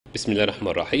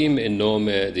Bismillahirrahmanirrahim, in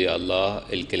nome di Allah,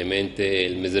 il Clemente,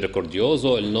 il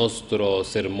Misericordioso. Il nostro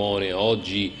sermone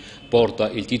oggi porta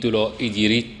il titolo I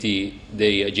diritti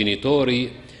dei genitori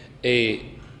e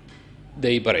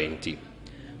dei parenti.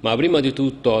 Ma prima di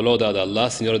tutto loda ad Allah,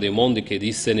 Signore dei mondi, che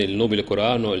disse nel nobile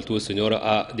Corano: il tuo Signore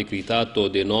ha decretato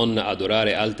di non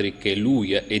adorare altri che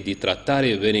Lui e di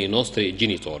trattare bene i nostri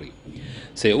genitori.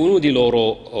 Se uno di loro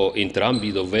o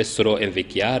entrambi dovessero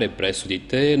invecchiare presso di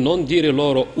te, non dire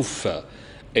loro uff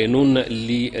e non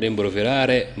li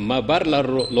rimproverare, ma parla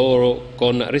loro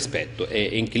con rispetto e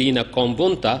inclina con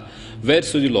bontà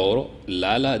verso di loro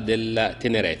l'ala della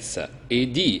tenerezza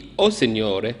e di: o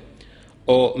Signore,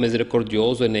 o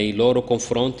misericordioso nei loro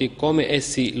confronti come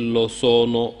essi lo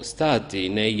sono stati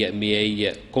nei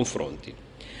miei confronti,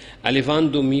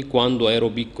 allevandomi quando ero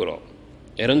piccolo.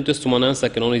 Era una testimonianza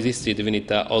che non esiste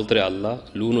divinità oltre Allah,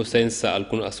 l'uno senza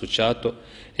alcun associato,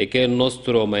 e che il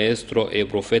nostro maestro e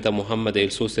profeta Muhammad è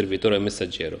il suo servitore e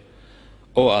messaggero.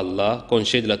 O Allah,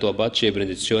 concedi la tua pace e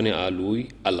benedizione a lui,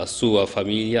 alla sua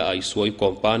famiglia, ai suoi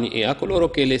compagni e a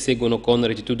coloro che le seguono con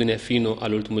rettitudine fino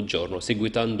all'ultimo giorno,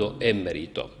 seguitando e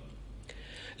merito.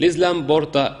 L'Islam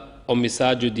porta un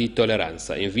messaggio di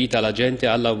tolleranza, invita la gente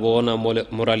alla buona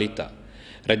moralità,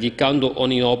 radicando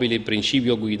ogni nobile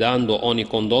principio, guidando ogni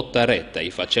condotta retta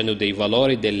e facendo dei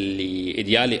valori, degli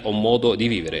ideali un modo di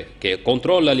vivere che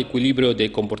controlla l'equilibrio dei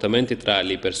comportamenti tra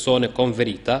le persone con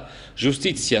verità,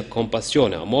 giustizia,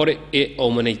 compassione, amore e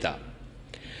umanità.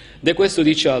 Di questo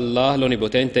dice Allah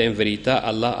l'Onnipotente: in verità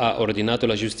Allah ha ordinato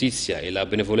la giustizia e la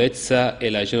benevolenza e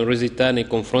la generosità nei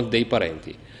confronti dei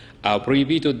parenti, ha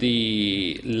proibito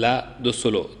la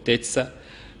dissolutezza,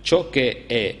 ciò che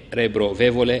è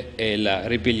reprovevole è la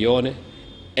ribellione.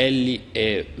 Egli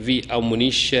vi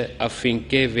ammonisce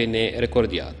affinché ve ne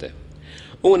ricordiate.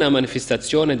 Una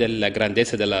manifestazione della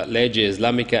grandezza della legge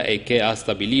islamica è che ha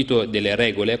stabilito delle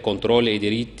regole, controlli e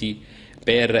diritti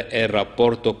per il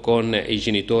rapporto con i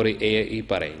genitori e i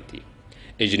parenti.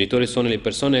 I genitori sono le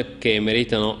persone che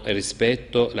meritano il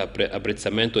rispetto,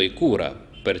 l'apprezzamento e cura,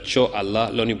 perciò Allah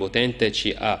l'Onnipotente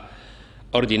ci ha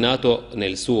ordinato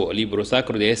nel suo libro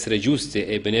sacro di essere giusti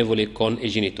e benevoli con i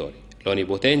genitori.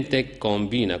 L'Onnipotente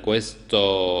combina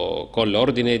questo con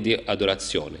l'ordine di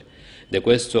adorazione. Di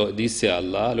questo disse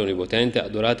Allah l'Onnipotente: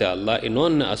 adorate Allah e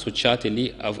non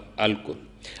associateli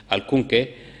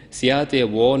alcunché, siate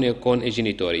buoni con i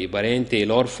genitori, i parenti, gli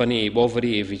orfani, i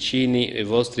poveri, i vicini, i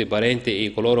vostri parenti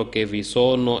e coloro che vi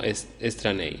sono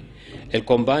estranei, il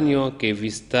compagno che vi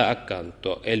sta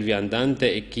accanto, il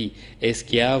viandante e chi è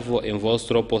schiavo in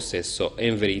vostro possesso.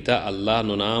 In verità Allah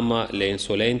non ama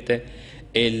l'insolente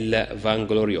e il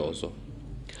vanglorioso.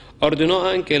 Ordinò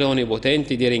anche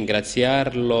l'Onnipotente di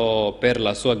ringraziarlo per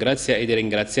la sua grazia e di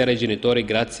ringraziare i genitori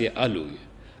grazie a lui.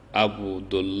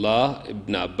 Abdullah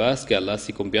ibn Abbas, che Allah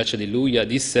si compiaccia di lui,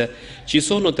 disse: ci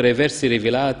sono 3 versi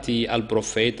rivelati al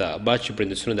profeta, pace e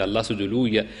benedizione di Allah su di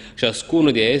lui,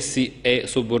 ciascuno di essi è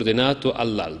subordinato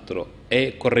all'altro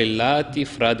e correlati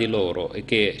fra di loro, e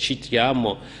che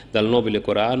citiamo dal nobile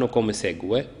Corano come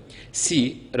segue: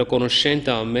 sii riconoscente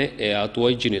a me e ai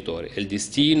tuoi genitori, il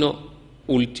destino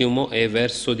ultimo è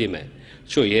verso di me.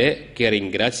 Cioè che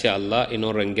ringrazia Allah e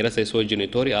non ringrazia i suoi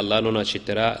genitori, Allah non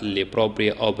accetterà le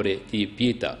proprie opere di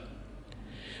pietà.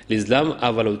 L'Islam ha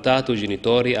valutato i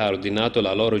genitori, ha ordinato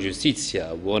la loro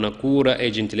giustizia, buona cura e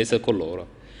gentilezza con loro.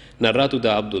 Narrato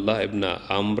da Abdullah ibn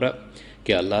Amr,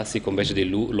 che Allah si compiace di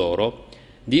loro,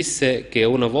 disse che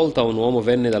una volta un uomo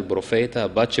venne dal profeta,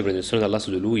 pace e benedizione d'Allah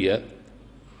su di lui,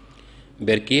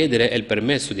 per chiedere il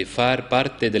permesso di far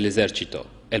parte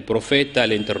dell'esercito. Il profeta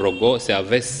le interrogò se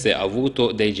avesse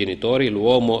avuto dei genitori,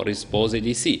 l'uomo rispose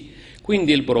di sì.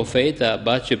 Quindi il profeta,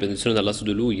 pace e benedizione d'Allah su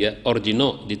di lui,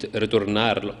 ordinò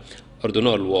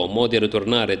all'uomo di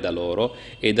ritornare da loro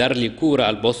e dargli cura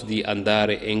al posto di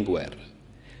andare in guerra.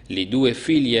 Le 2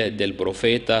 figlie del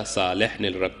profeta Saleh,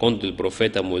 nel racconto del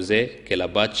profeta Mosè, che la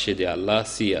pace di Allah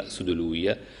sia su di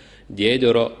lui,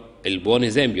 diedero il buon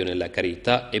esempio nella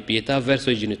carità e pietà verso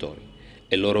i genitori.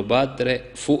 Il loro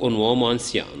padre fu un uomo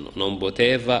anziano, non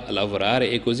poteva lavorare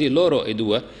e così loro e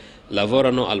 2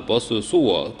 lavorano al posto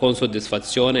suo con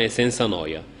soddisfazione e senza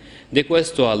noia. Di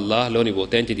questo Allah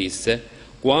l'Onnipotente disse: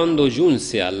 quando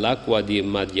giunse all'acqua di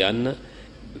Madian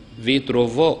vi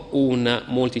trovò una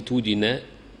moltitudine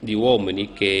di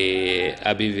uomini che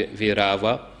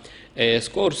abbeverava e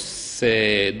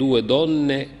scorse 2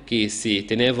 donne che si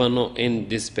tenevano in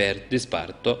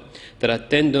disparto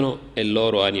trattendo i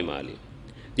loro animali.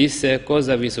 Disse: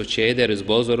 cosa vi succede?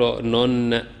 Risposero: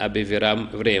 non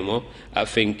abbevereremo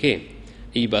affinché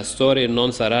i pastori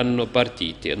non saranno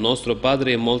partiti, nostro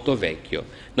padre è molto vecchio.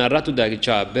 Narrato da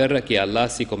Jabir, che Allah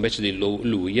si compiace di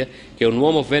lui, che un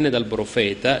uomo venne dal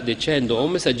profeta dicendo: o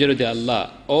messaggero di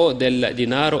Allah, ho del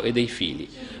denaro e dei figli,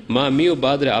 ma mio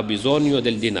padre ha bisogno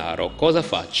del denaro, cosa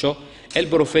faccio? E il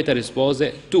profeta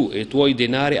rispose: tu e i tuoi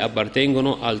denari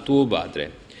appartengono al tuo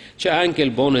padre. C'è anche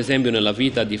il buon esempio nella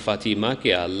vita di Fatima,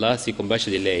 che Allah si compiace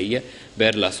di lei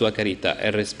per la sua carità,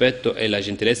 il rispetto e la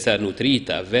gentilezza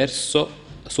nutrita verso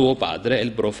suo padre,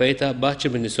 il profeta, bacia e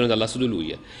benedizione dall'Allah su di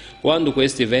lui. Quando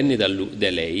questi venne da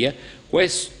lei,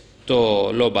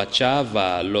 questo lo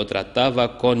baciava, lo trattava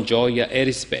con gioia e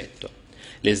rispetto.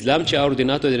 L'Islam ci ha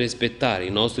ordinato di rispettare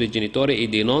i nostri genitori e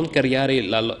di non creare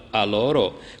a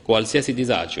loro qualsiasi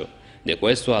disagio. Di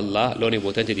questo Allah,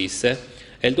 l'Onnipotente, disse: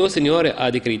 il tuo Signore ha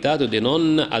decretato di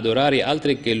non adorare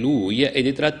altri che Lui e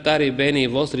di trattare bene i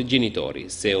vostri genitori.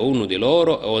 Se uno di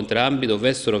loro o entrambi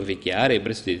dovessero invecchiare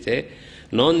presso di te,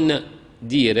 non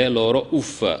dire loro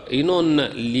uff e non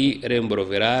li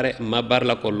rimproverare, ma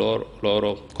parla con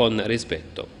loro con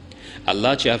rispetto.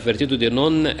 Allah ci ha avvertito di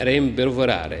non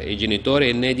rimproverare i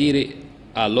genitori né dire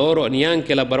a loro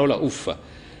neanche la parola uff.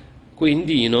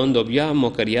 Quindi non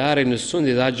dobbiamo creare nessun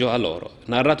disagio a loro.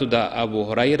 Narrato da Abu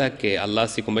Huraira, che Allah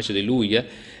si compiace di lui,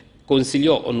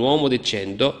 consigliò un uomo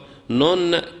dicendo: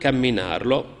 non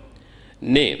camminare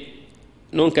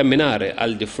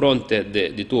al di fronte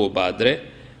di tuo padre,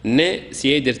 né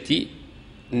siederti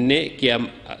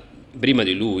prima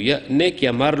di lui, né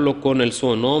chiamarlo con il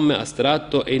suo nome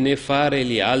astratto e né fare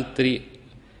gli altri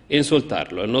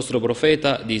insultarlo. Il nostro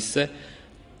profeta disse: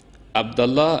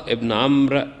 Abdallah ibn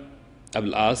Amr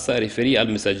al-As riferì al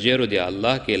messaggero di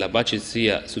Allah, che la pace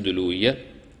sia su di lui,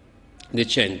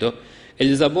 dicendo: il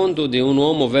disappunto di un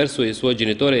uomo verso i suoi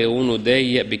genitori è uno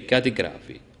dei peccati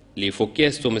gravi. Gli fu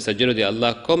chiesto un messaggero di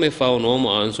Allah: come fa un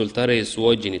uomo a insultare i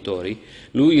suoi genitori?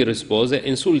 Lui rispose: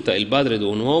 insulta il padre di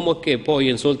un uomo, che poi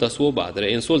insulta suo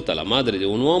padre, insulta la madre di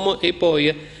un uomo e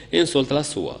poi insulta la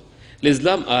sua.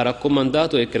 L'Islam ha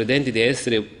raccomandato ai credenti di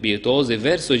essere pietosi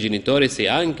verso i genitori se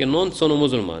anche non sono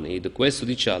musulmani. Di questo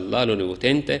dice Allah,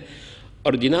 l'Onnipotente: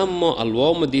 ordinammo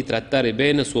all'uomo di trattare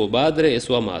bene suo padre e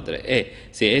sua madre, e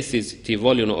se essi ti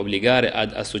vogliono obbligare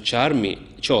ad associarmi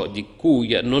ciò di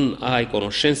cui non hai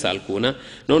conoscenza alcuna,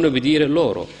 non obbedire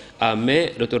loro. A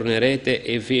me ritornerete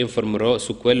e vi informerò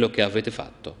su quello che avete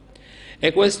fatto.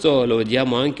 E questo lo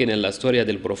vediamo anche nella storia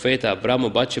del profeta Abramo,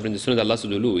 pace e benedizione dall'Allah su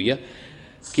di lui,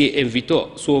 che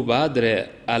invitò suo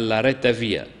padre alla retta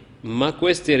via, ma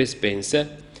questi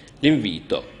respinse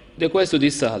l'invito. Di questo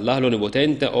disse Allah,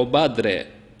 l'Onnipotente: o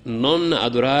padre, non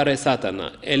adorare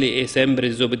Satana, egli è sempre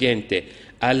disobbediente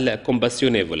al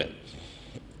compassionevole.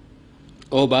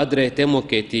 O padre, temo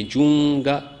che ti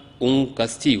giunga un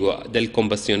castigo del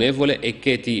compassionevole e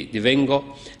che ti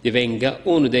divenga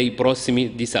uno dei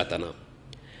prossimi di Satana.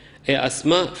 E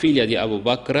Asma, figlia di Abu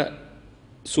Bakr,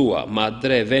 sua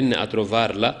madre, venne a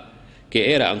trovarla, che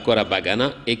era ancora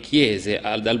pagana, e chiese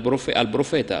al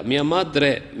profeta: mia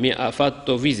madre mi ha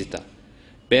fatto visita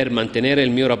per mantenere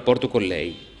il mio rapporto con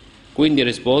lei. Quindi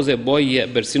rispose: vuoi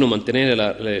persino mantenere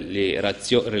le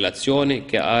relazioni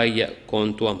che hai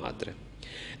con tua madre.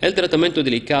 Il trattamento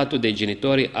delicato dei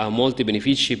genitori ha molti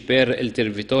benefici per il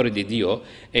servitore di Dio,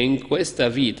 e in questa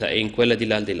vita e in quella di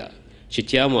là.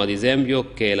 Citiamo ad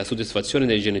esempio che la soddisfazione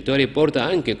dei genitori porta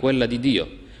anche quella di Dio,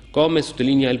 come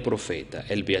sottolinea il profeta: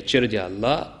 il piacere di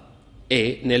Allah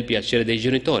è nel piacere dei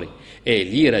genitori, e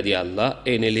l'ira di Allah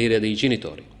è nell'ira dei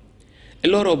genitori. Il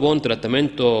loro buon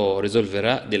trattamento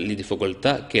risolverà le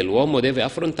difficoltà che l'uomo deve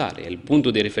affrontare. Il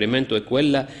punto di riferimento è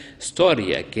quella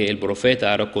storia che il profeta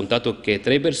ha raccontato, che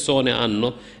 3 persone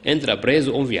hanno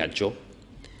intrapreso un viaggio.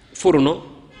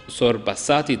 Furono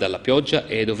sorpassati dalla pioggia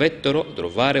e dovettero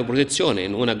trovare protezione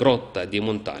in una grotta di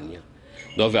montagna,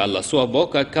 dove alla sua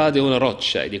bocca cade una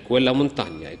roccia di quella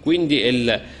montagna, e quindi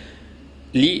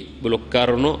li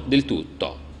bloccarono del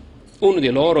tutto. Uno di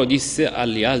loro disse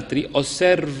agli altri: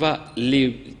 osserva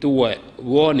le tue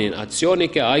buone azioni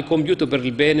che hai compiuto per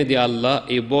il bene di Allah,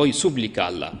 e poi supplica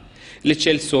Allah,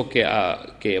 l'eccelso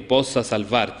che possa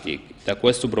salvarti da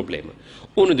questo problema.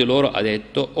 Uno di loro ha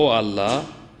detto: o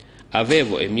Allah,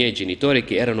 avevo i miei genitori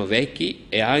che erano vecchi,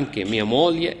 e anche mia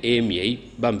moglie e i miei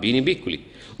bambini piccoli.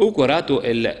 Ho curato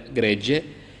il gregge,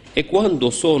 e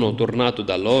quando sono tornato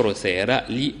da loro sera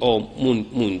li ho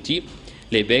munti,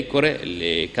 le pecore,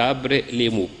 le capre, le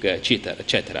mucche,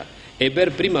 eccetera. E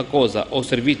per prima cosa ho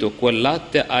servito quel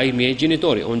latte ai miei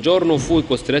genitori. Un giorno fui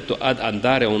costretto ad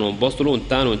andare a un posto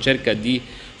lontano in cerca di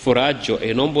foraggio,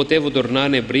 e non potevo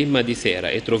tornare prima di sera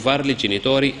e trovare i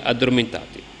genitori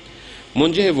addormentati.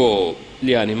 Mangevo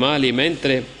gli animali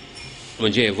mentre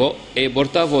mangevo e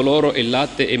portavo loro il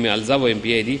latte e mi alzavo in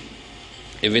piedi,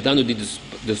 evitando di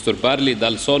disturbarli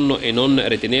dal sonno, e non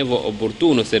ritenevo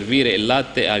opportuno servire il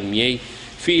latte ai miei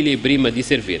figli prima di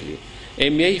servirli. E i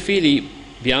miei figli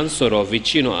piansero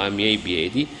vicino ai miei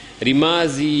piedi,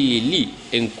 rimasi lì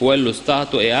in quello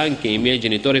stato, e anche i miei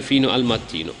genitori fino al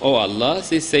mattino. O Allah,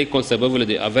 se sei consapevole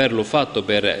di averlo fatto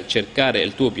per cercare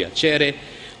il tuo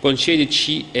piacere,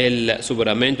 concedici il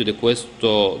superamento di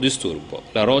questo disturbo.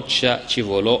 La roccia ci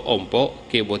volò un po'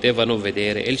 che potevano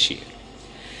vedere il cielo.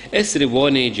 Essere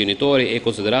buoni genitori è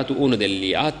considerato uno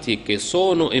degli atti che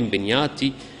sono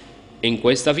impegnati in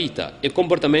questa vita. Il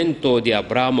comportamento di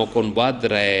Abramo con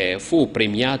padre fu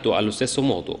premiato allo stesso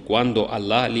modo, quando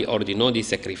Allah gli ordinò di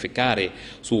sacrificare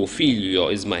suo figlio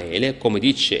Ismaele, come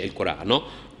dice il Corano.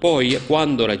 Poi,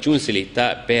 quando raggiunse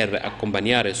l'età per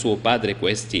accompagnare suo padre,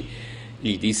 questi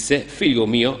gli disse: figlio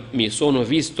mio, mi sono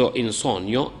visto in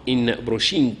sogno, in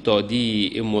procinto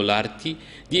di immolarti,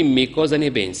 dimmi cosa ne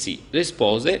pensi.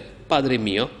 Rispose: padre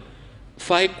mio,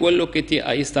 fai quello che ti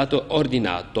è stato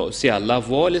ordinato, se Allah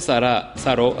vuole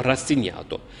sarò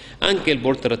rassegnato. Anche il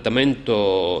buon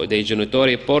trattamento dei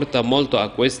genitori porta molto a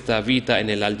questa vita e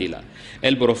nell'aldilà.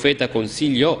 Il profeta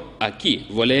consigliò a chi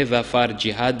voleva far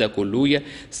jihad con lui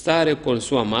stare con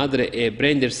sua madre e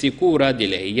prendersi cura di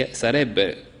lei,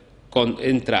 sarebbe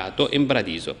entrato in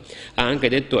paradiso. Ha anche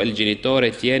detto: il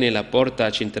genitore tiene la porta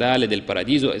centrale del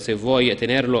paradiso, e se vuoi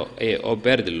tenerlo o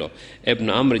perderlo. Ibn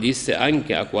Amr disse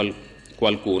anche a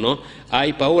qualcuno: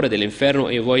 hai paura dell'inferno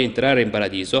e vuoi entrare in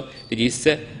paradiso? Gli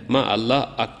disse: ma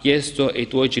Allah ha chiesto: i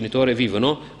tuoi genitori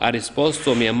vivono? Ha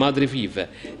risposto: mia madre vive.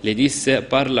 Le disse: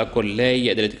 parla con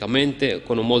lei delicatamente,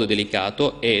 con un modo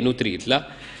delicato, e nutrirla,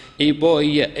 e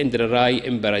poi entrerai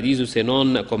in paradiso se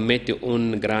non commetti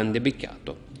un grande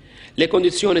peccato. Le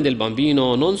condizioni del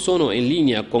bambino non sono in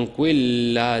linea con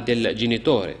quella del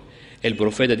genitore. Il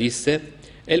profeta disse: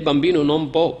 il bambino non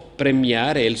può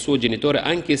premiare il suo genitore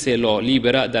anche se lo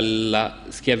libera dalla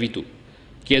schiavitù.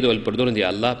 Chiedo il perdono di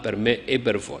Allah per me e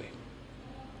per voi.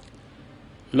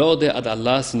 Lode ad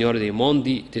Allah, Signore dei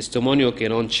mondi, testimonio che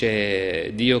non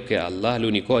c'è Dio che Allah,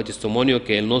 l'unico, e testimonio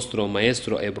che il nostro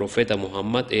maestro e profeta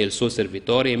Muhammad è il suo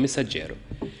servitore e messaggero.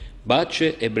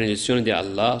 Pace e benedizione di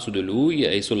Allah su di lui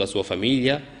e sulla sua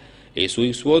famiglia e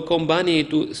sui suoi compagni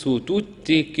e su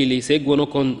tutti che li seguono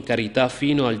con carità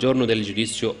fino al giorno del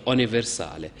giudizio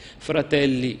universale.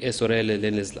 Fratelli e sorelle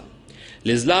dell'Islam.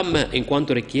 L'Islam, in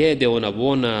quanto richiede una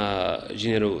buona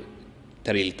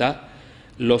generosità,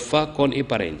 lo fa con i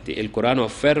parenti. Il Corano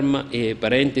afferma: i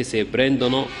parenti si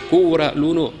prendono cura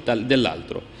l'uno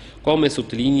dell'altro, come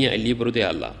sottolinea il libro di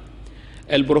Allah.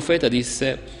 Il profeta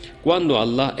disse: quando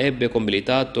Allah ebbe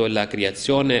completato la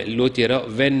creazione, l'utero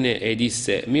venne e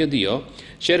disse: mio Dio,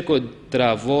 cerco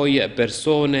tra voi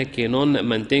persone che non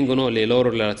mantengono le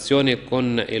loro relazioni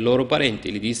con i loro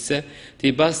parenti. Gli disse: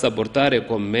 ti basta portare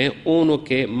con me uno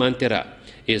che manterrà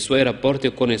i suoi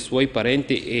rapporti con i suoi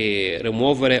parenti e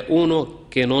rimuovere uno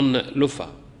che non lo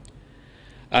fa.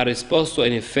 Ha risposto: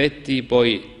 in effetti.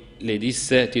 Poi le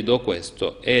disse: ti do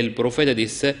questo. E il profeta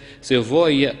disse: se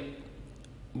vuoi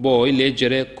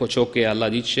leggere ciò che Allah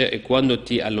dice, e quando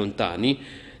ti allontani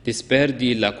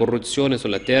disperdi la corruzione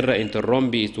sulla terra e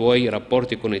interrompi i tuoi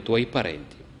rapporti con i tuoi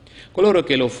parenti. Coloro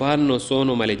che lo fanno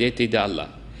sono maledetti da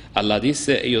Allah. Allah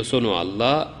disse: io sono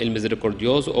Allah, il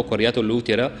misericordioso, ho creato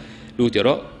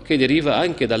l'utero che deriva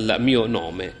anche dal mio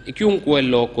nome, e chiunque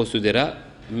lo considererà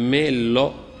me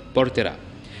lo porterà,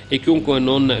 e chiunque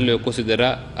non lo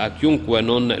considererà, a chiunque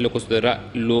non lo considererà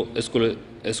lo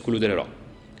escluderò.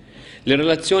 Le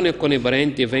relazioni con i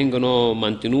parenti vengono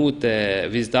mantenute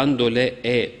visitandole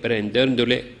e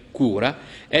prendendole cura.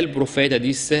 E il profeta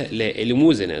disse: le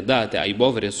elemosine date ai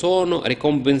poveri sono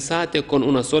ricompensate con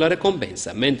una sola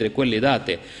ricompensa, mentre quelle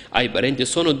date ai parenti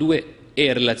sono due,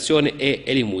 e relazione e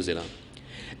elemosina.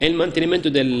 E il mantenimento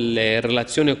delle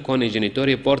relazioni con i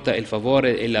genitori porta il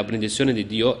favore e la benedizione di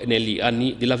Dio negli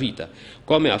anni della vita.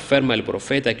 Come afferma il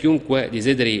profeta: chiunque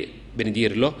desideri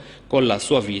benedirlo con la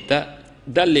sua vita,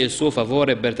 dalle il suo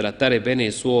favore per trattare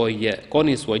bene con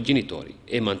i suoi genitori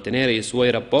e mantenere i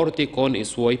suoi rapporti con i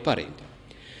suoi parenti.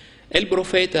 E il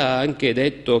profeta ha anche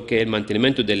detto che il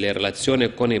mantenimento delle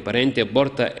relazioni con i parenti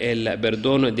porta il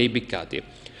perdono dei peccati.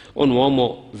 Un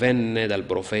uomo venne dal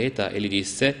profeta e gli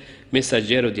disse: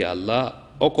 messaggero di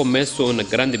Allah, ho commesso un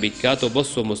grande peccato,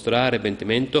 posso mostrare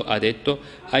pentimento? Ha detto: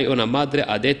 hai una madre?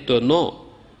 Ha detto no.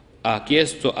 Ha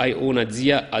chiesto: hai una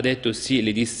zia? Ha detto sì.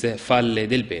 Gli disse: falle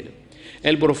del bene. E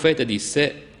il profeta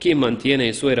disse: chi mantiene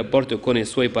i suoi rapporti con i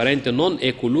suoi parenti non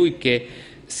è colui che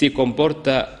si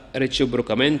comporta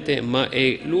reciprocamente, ma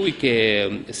è lui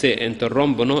che, se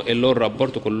interrompono il loro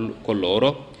rapporto con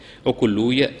loro o con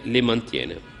lui, li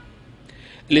mantiene.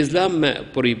 L'Islam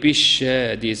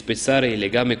proibisce di spezzare i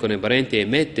legami con i parenti e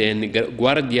mette in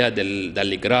guardia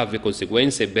dalle gravi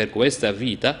conseguenze per questa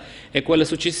vita e quella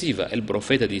successiva. Il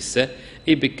profeta disse: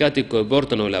 i peccati che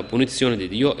portano la punizione di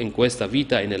Dio in questa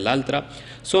vita e nell'altra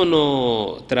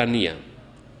sono tirannia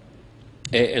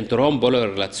e interrompono le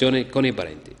relazioni con i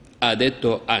parenti. Ha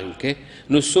detto anche: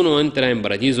 nessuno entra in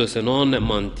paradiso se non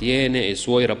mantiene i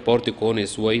suoi rapporti con i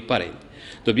suoi parenti.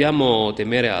 Dobbiamo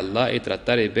temere Allah e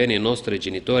trattare bene i nostri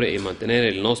genitori e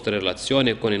mantenere le nostre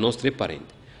relazioni con i nostri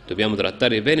parenti. Dobbiamo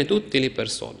trattare bene tutte le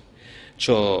persone.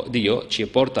 Dio ci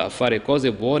porta a fare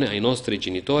cose buone ai nostri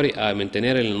genitori, a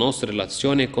mantenere le nostre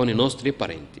relazioni con i nostri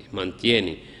parenti.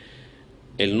 Mantieni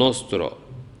il nostro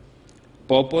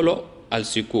popolo al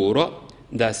sicuro,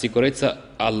 dà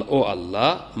sicurezza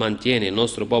Allah, mantieni il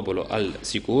nostro popolo al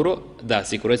sicuro, dà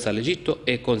sicurezza all'Egitto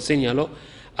e consegnalo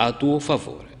a tuo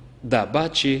favore. Dà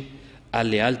baci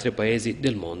agli altri paesi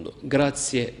del mondo.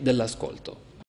 Grazie dell'ascolto.